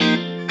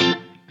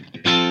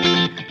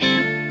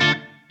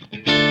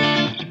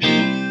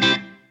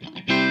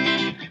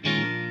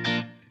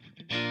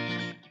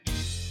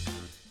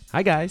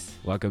Hi guys,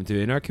 welcome to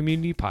In Our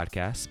Community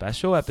Podcast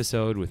special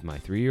episode with my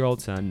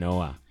 3-year-old son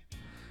Noah.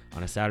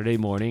 On a Saturday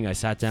morning, I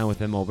sat down with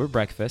him over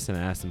breakfast and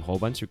I asked him a whole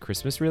bunch of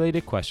Christmas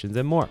related questions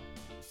and more.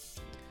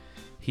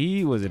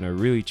 He was in a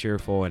really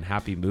cheerful and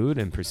happy mood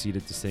and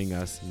proceeded to sing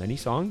us many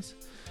songs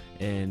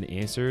and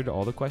answered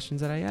all the questions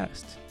that I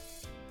asked.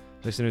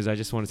 Listeners, I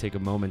just want to take a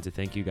moment to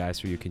thank you guys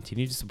for your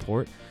continued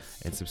support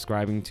and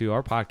subscribing to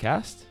our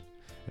podcast.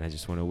 And I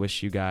just want to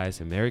wish you guys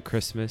a Merry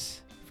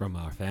Christmas from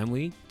our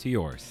family to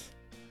yours.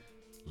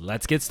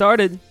 Let's get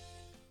started.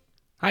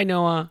 Hi,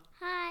 Noah.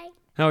 Hi.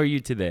 How are you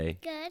today?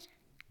 Good.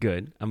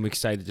 Good. I'm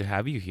excited to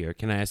have you here.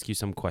 Can I ask you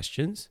some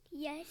questions?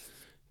 Yes.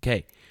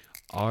 Okay.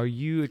 Are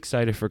you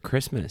excited for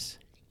Christmas?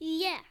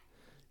 Yeah.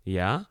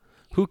 Yeah?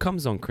 Who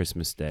comes on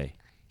Christmas Day?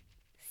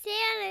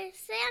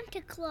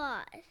 Santa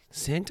Claus.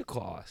 Santa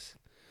Claus.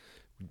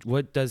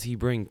 What does he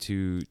bring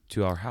to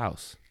our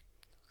house?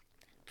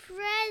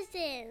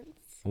 Presents.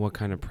 What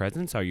kind of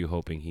presents are you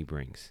hoping he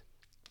brings?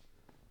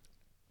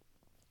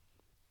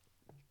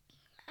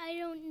 I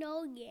don't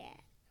know yet.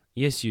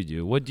 Yes, you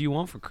do. What do you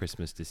want for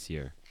Christmas this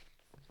year?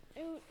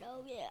 I don't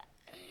know yet.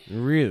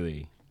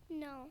 Really?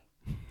 No.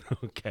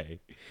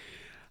 Okay.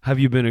 Have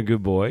you been a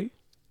good boy?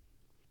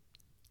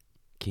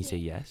 Can you say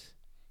yes?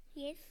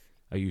 Yes.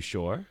 Are you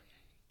sure?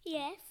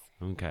 Yes.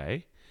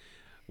 Okay.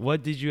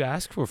 What did you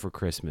ask for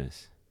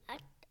Christmas?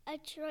 A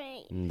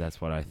train.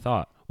 That's what I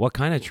thought. What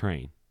kind of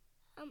train?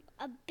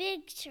 A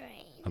big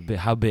train.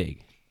 How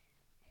big?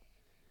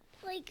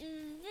 Like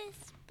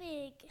this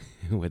big.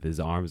 With his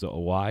arms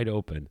wide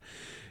open.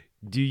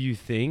 Do you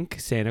think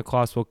Santa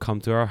Claus will come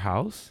to our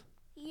house?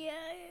 Yeah.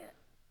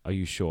 Are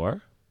you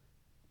sure?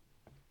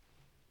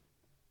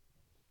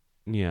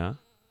 Yeah.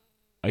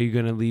 Are you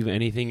going to leave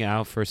anything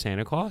out for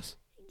Santa Claus?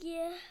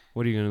 Yeah.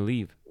 What are you going to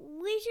leave?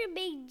 We should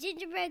make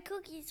gingerbread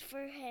cookies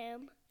for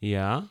him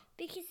Yeah?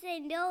 because I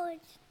know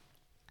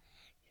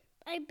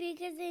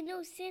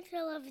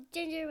Santa loves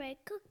gingerbread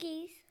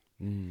cookies.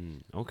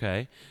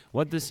 Okay.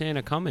 What does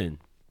Santa come in?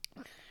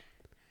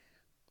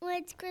 Well,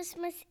 it's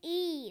Christmas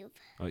Eve.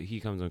 Oh, he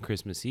comes on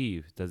Christmas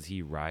Eve. Does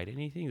he ride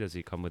anything? Does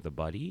he come with a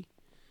buddy?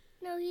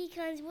 No, he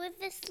comes with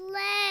a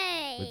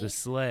sleigh. With a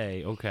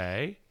sleigh.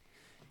 Okay.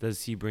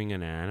 Does he bring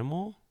an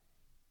animal?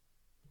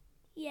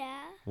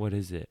 Yeah. What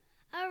is it?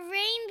 A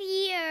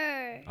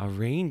reindeer. A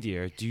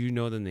reindeer. Do you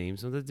know the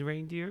names of the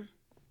reindeer?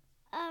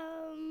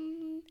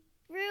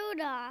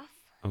 Rudolph.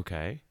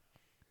 Okay.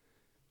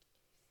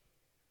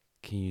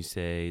 Can you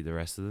say the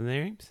rest of the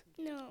names?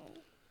 No.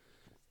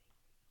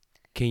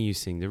 Can you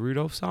sing the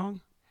Rudolph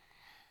song?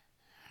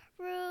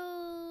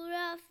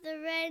 Rudolph the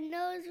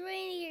red-nosed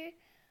reindeer.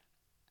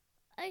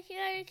 I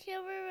can't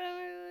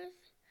remember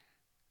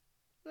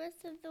the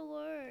rest of the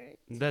words.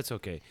 That's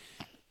okay.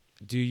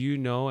 Do you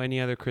know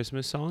any other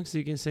Christmas songs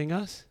you can sing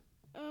us?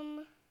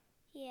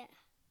 Yeah.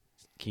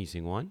 Can you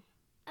sing one?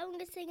 I'm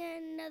gonna sing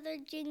another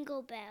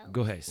Jingle Bell.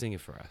 Go ahead, sing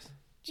it for us.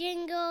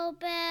 Jingle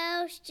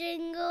bells,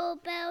 jingle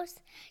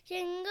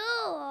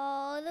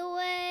all the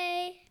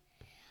way.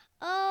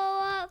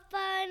 Oh, what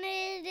fun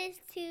it is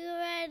to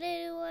ride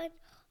in one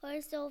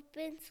horse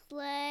open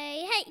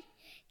sleigh. Hey!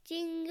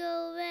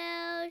 Jingle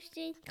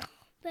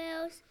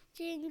bells,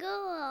 jingle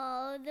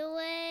all the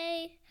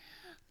way.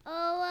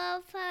 Oh,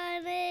 what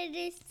fun it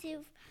is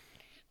to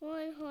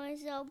one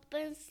horse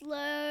open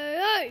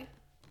sleigh.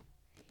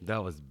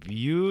 That was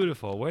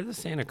beautiful. Where does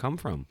Santa come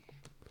from?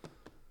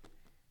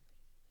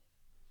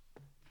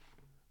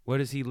 Where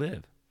does he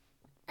live?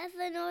 At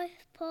the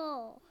North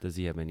Pole. Does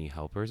he have any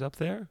helpers up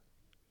there?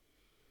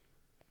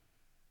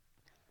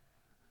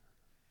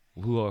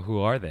 Who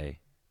are they?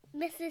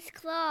 Mrs.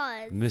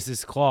 Claus.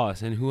 Mrs.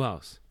 Claus and who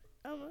else?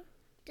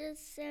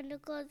 Just Santa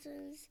Claus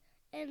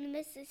and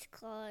Mrs.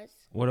 Claus.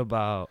 What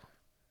about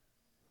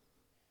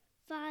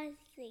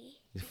Fozzie.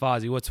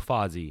 Fozzie? What's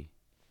Fozzie?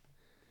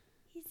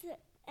 He's an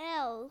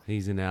elf.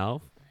 He's an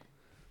elf.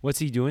 What's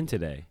he doing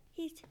today?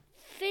 He's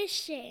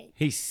fishing.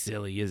 He's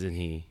silly, isn't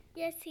he?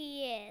 Yes,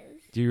 he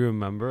is. Do you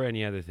remember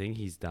any other thing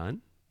he's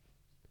done?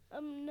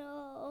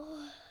 No.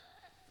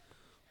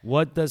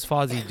 What does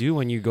Fozzie do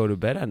when you go to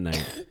bed at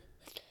night?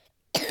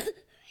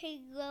 He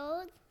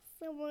goes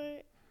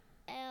somewhere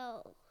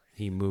else.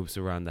 He moves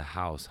around the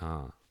house,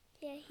 huh?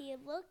 Yeah, he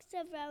looks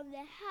around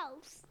the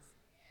house.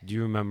 Do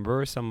you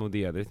remember some of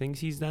the other things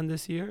he's done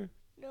this year?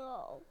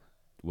 No.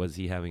 Was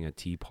he having a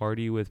tea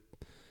party with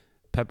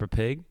Peppa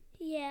Pig?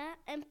 Yeah,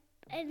 and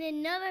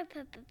another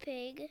Peppa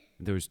Pig.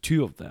 There was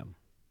 2 of them.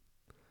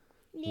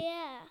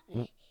 Yeah,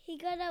 he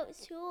got out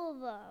 2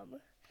 of them.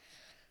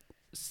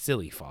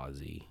 Silly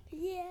Fozzie.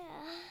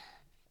 Yeah.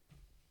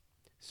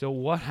 So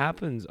what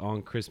happens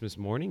on Christmas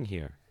morning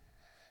here?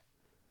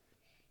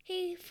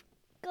 He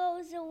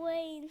goes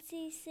away and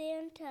sees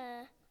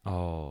Santa.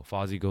 Oh,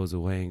 Fozzie goes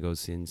away and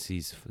goes and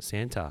sees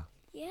Santa.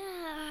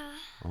 Yeah.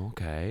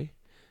 Okay.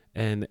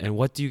 And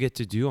what do you get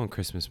to do on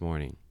Christmas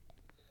morning?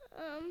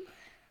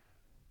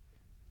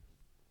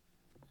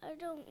 I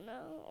don't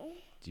know.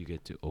 Do you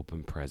get to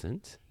open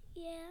presents?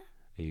 Yeah.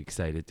 Are you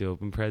excited to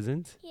open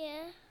presents?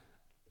 Yeah.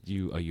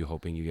 Are you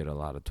hoping you get a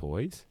lot of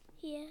toys?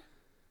 Yeah.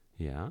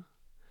 Yeah.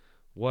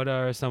 What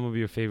are some of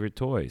your favorite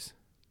toys?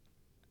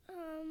 I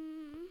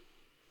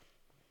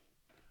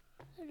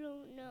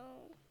don't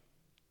know.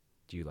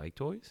 Do you like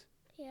toys?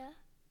 Yeah.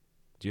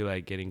 Do you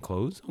like getting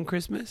clothes on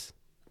Christmas?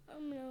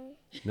 No.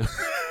 No.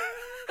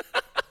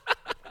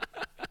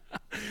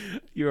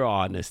 You're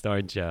honest,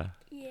 aren't you?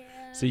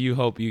 Yeah. So you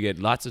hope you get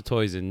lots of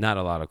toys and not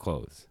a lot of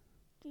clothes.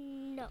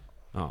 No.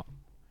 Oh.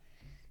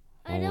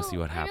 Well, we'll see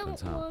what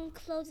happens, I don't huh? want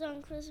clothes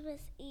on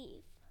Christmas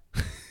Eve.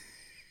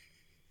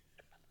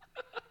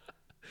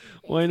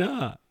 Why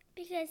not?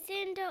 Because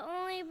Santa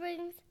only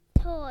brings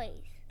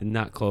toys. And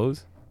not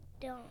clothes?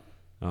 Don't.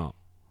 Oh,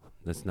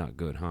 that's not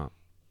good, huh?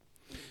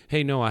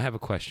 Hey, Noah, I have a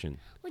question.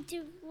 What's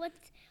the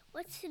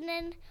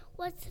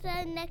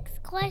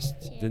next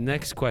question? The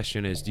next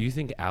question is, do you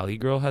think Alley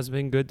Girl has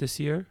been good this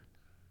year?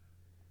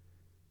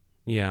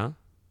 Yeah.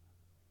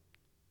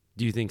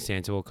 Do you think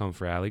Santa will come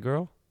for Alley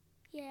Girl?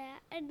 Yeah,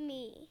 and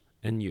me.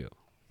 And you?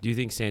 Do you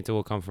think Santa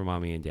will come for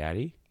Mommy and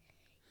Daddy?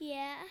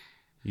 Yeah.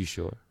 You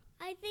sure?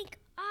 I think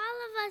all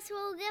of us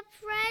will get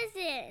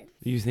presents.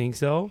 You think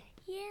so?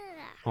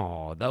 Yeah.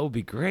 Oh, that would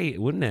be great,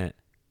 wouldn't it?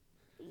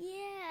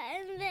 Yeah,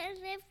 and then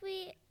if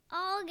we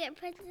all get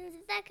presents,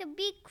 that could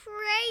be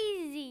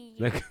crazy.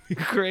 That could be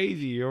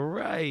crazy. You're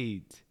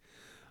right.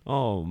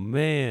 Oh,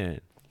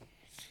 man.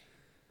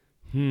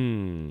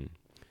 So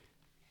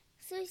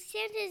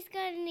Santa's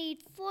gonna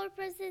need 4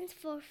 presents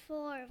for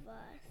 4 of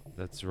us.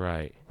 That's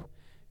right.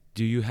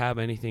 Do you have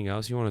anything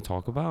else you want to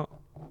talk about?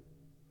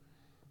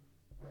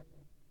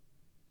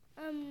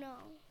 No.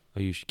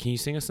 Can you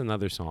sing us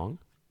another song?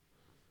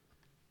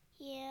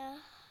 Yeah.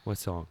 What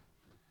song?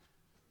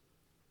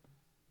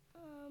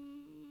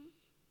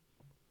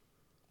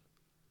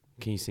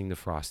 Can you sing the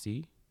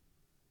Frosty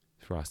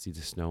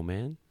the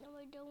Snowman? No,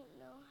 I don't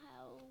know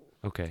how.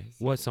 Okay.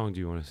 What song do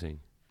you want to sing?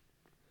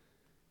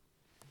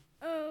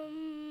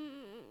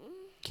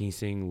 Can you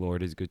sing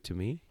Lord is Good to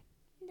Me?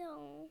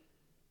 No.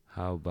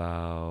 How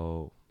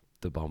about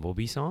the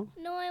Bumblebee song?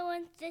 No, I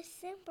want the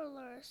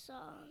simpler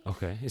song.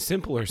 Okay. A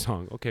simpler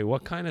song. Okay.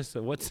 What kind of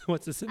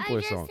what's a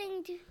simpler song?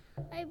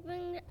 I'm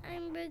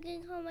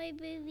bringing home my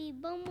baby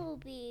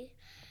Bumblebee,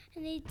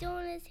 and they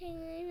don't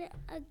sing it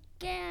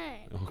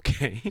again.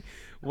 Okay.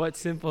 What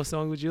simple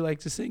song would you like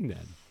to sing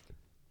then?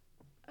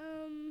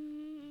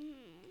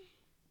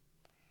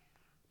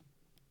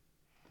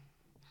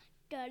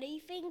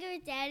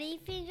 Daddy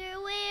finger,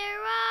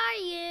 where are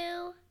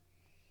you?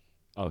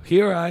 Oh,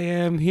 here I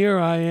am,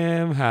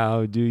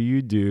 how do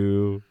you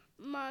do?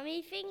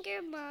 Mommy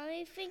finger,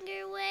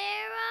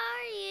 where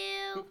are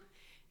you?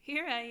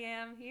 Here I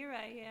am,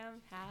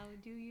 how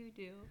do you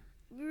do?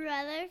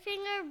 Brother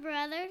finger,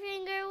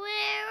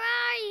 where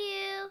are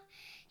you?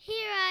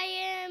 Here I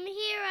am,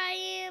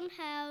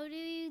 how do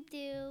you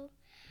do?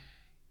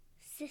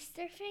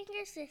 Sister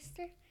finger,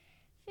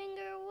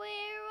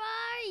 where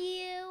are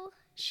you?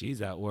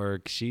 She's at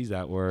work,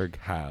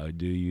 how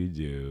do you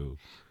do?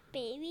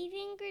 Baby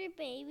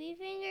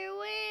finger,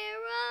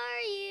 where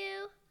are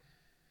you?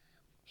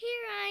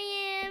 Here I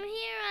am,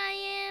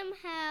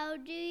 how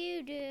do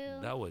you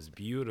do? That was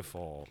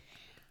beautiful.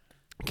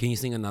 Can you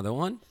sing another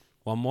one?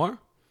 One more?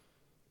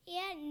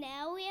 Yeah,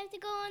 now we have to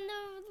go on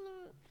the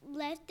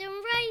left and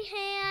right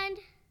hand.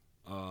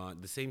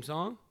 The same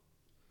song?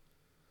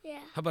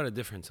 Yeah. How about a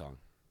different song?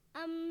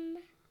 I'm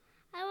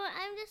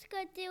just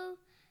gonna do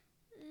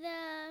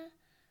the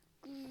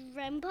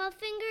grandpa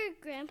finger,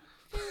 where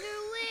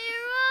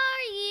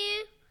are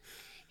you?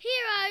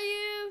 Here I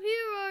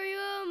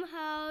am,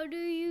 how do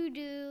you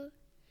do?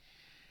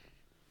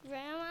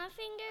 Grandma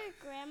finger,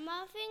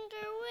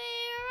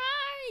 where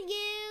are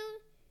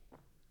you?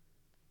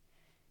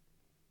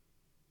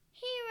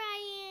 Here I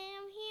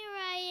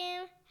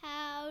am,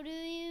 how do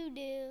you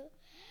do?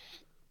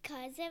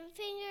 Cousin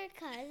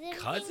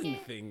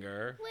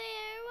finger.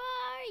 where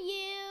are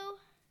you?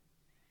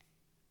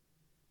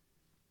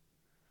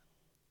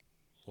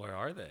 Where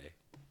are they?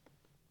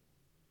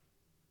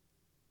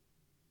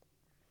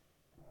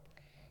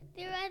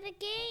 They're at the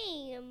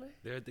game.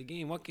 They're at the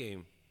game. What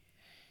game?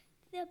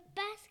 The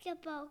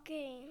basketball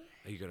game.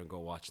 Are you gonna go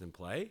watch them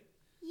play?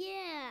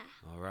 Yeah.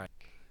 All right.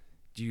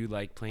 Do you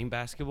like playing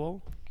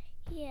basketball?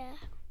 Yeah.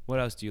 What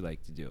else do you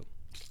like to do?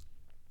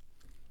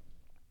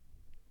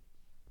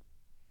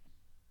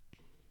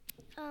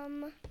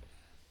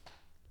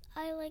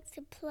 I like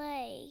to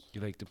play.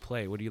 You like to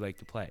play. What do you like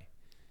to play?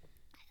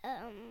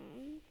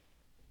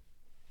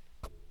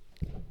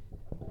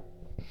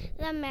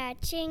 The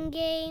matching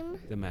game.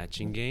 The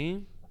matching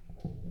game?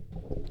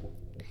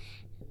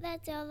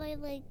 That's all I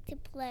like to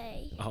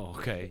play. Oh,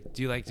 okay.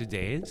 Do you like to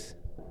dance?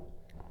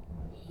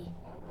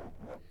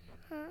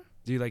 Huh?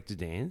 Do you like to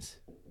dance?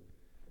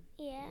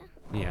 Yeah,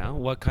 Yeah.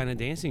 What kind of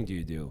dancing do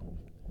you do?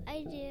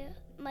 I do.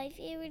 My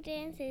favorite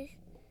dance is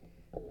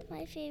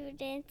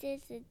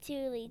the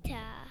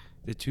Tulita.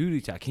 The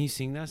Tulita. Can you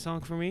sing that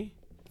song for me?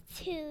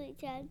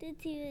 Tulita, the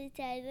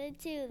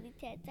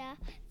Tulita.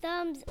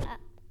 Thumbs up.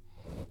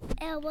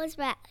 Elbows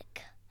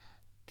back.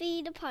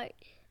 Feet apart.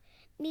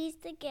 Knees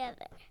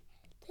together.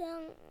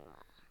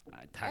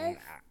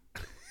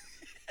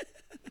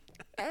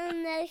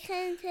 I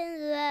can't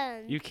turn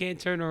around. You can't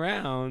turn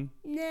around.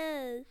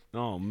 No.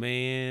 Oh,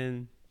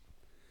 man.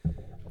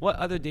 What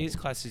other dance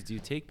classes do you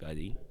take,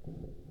 buddy?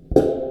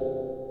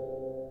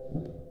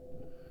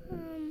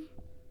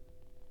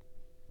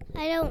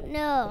 I don't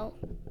know.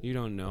 You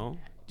don't know?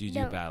 Do you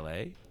do No.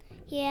 ballet?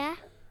 Yeah.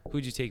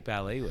 Who'd you take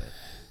ballet with?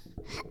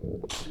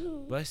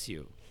 Bless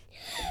you.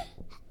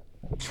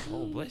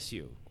 Oh, bless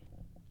you.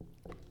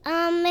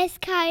 Miss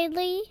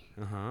Kylie.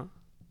 Uh-huh.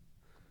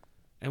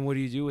 And what do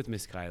you do with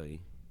Miss Kylie?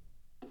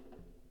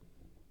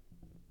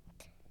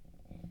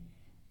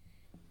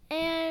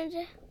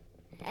 And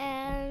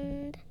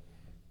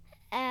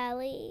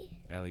Allie.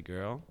 Allie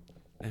girl.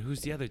 And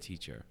who's the other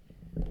teacher?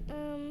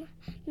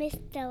 Miss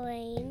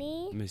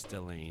Delaney. Miss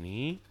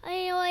Delaney.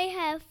 I know I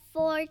have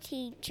 4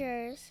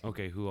 teachers.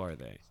 Okay, who are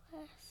they?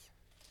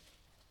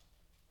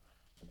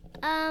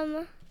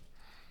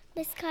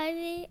 Miss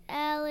Kylie,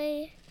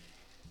 Allie,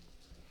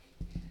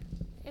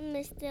 and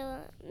Miss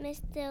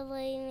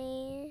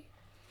Delaney,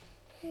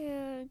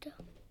 and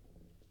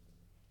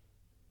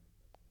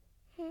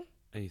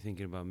Are you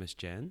thinking about Miss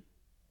Jen?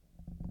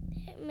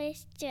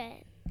 Miss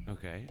Jen.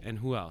 Okay. And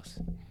who else?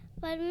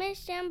 But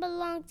Miss Jen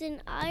belongs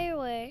in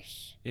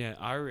Irish. Yeah,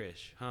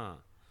 Irish, huh?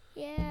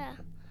 Yeah.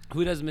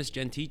 Who does Miss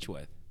Jen teach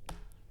with?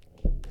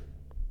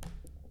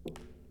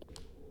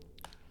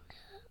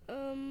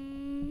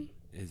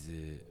 Is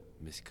it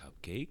Miss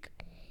Cupcake?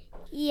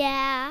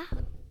 Yeah.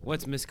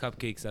 What's Miss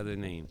Cupcake's other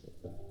name?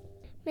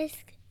 Miss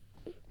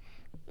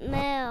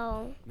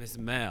Mel. Miss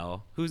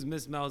Mel. Who's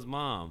Miss Mel's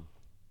mom?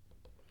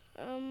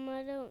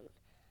 I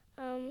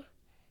don't,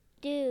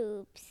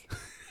 Dubes.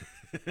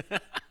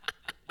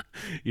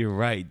 You're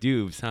right,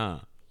 Dubes, huh?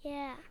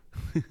 Yeah.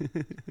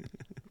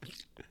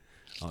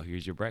 Oh,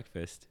 here's your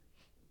breakfast.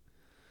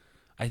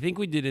 I think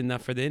we did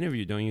enough for the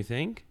interview, don't you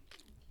think?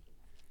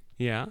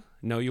 Yeah?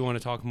 No, you want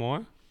to talk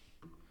more?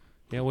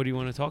 Yeah, what do you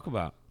want to talk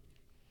about?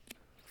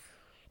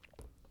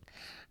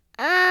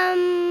 Do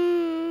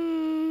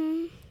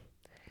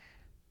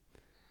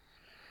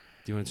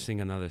you want to sing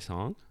another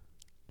song?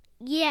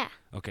 Yeah.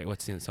 Okay, what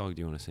song do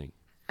you want to sing?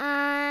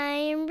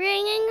 I'm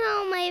bringing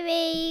home my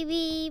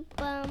baby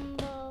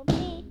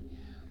bumblebee.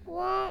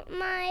 Want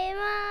my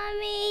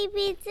mommy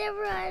pizza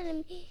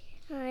run me?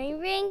 I'm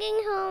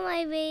bringing home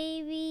my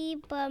baby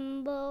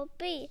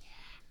bumblebee.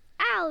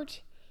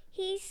 Ouch,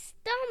 he's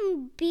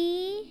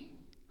stumpy.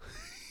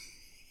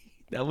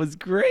 That was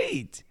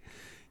great.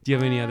 Do you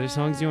have any other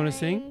songs you want to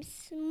sing? I'm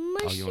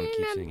smushing you wanna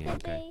keep up singing, the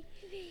okay.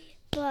 baby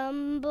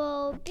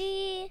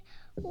bumblebee.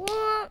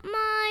 Want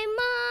my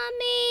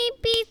mommy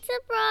pizza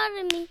brought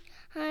to me.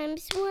 I'm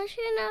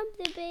smushing up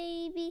the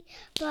baby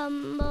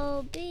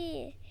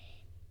bumblebee.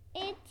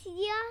 It's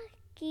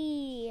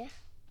yucky.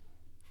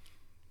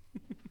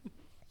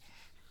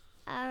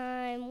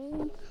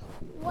 I'm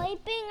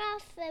wiping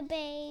off the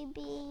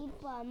baby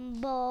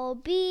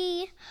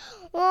bumblebee.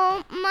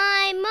 Want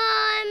my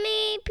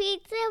mommy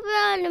pizza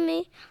brought to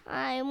me.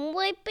 I'm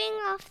wiping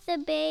off the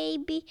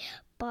baby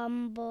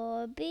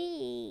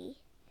bumblebee.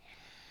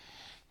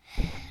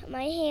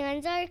 My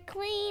hands are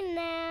clean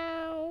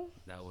now.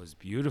 That was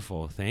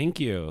beautiful. Thank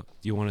you.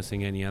 Do you want to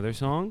sing any other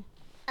song?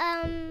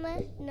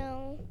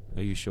 No.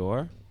 Are you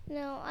sure?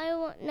 No,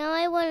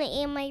 I want to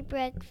eat my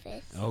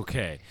breakfast.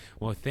 Okay.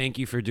 Well, thank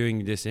you for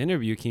doing this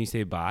interview. Can you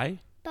say bye?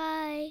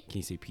 Bye. Can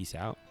you say peace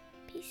out?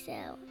 Peace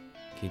out.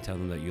 Can you tell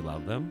them that you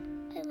love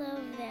them? I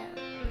love them.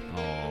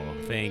 Oh,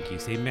 thank you.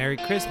 Say Merry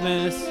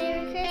Christmas. Merry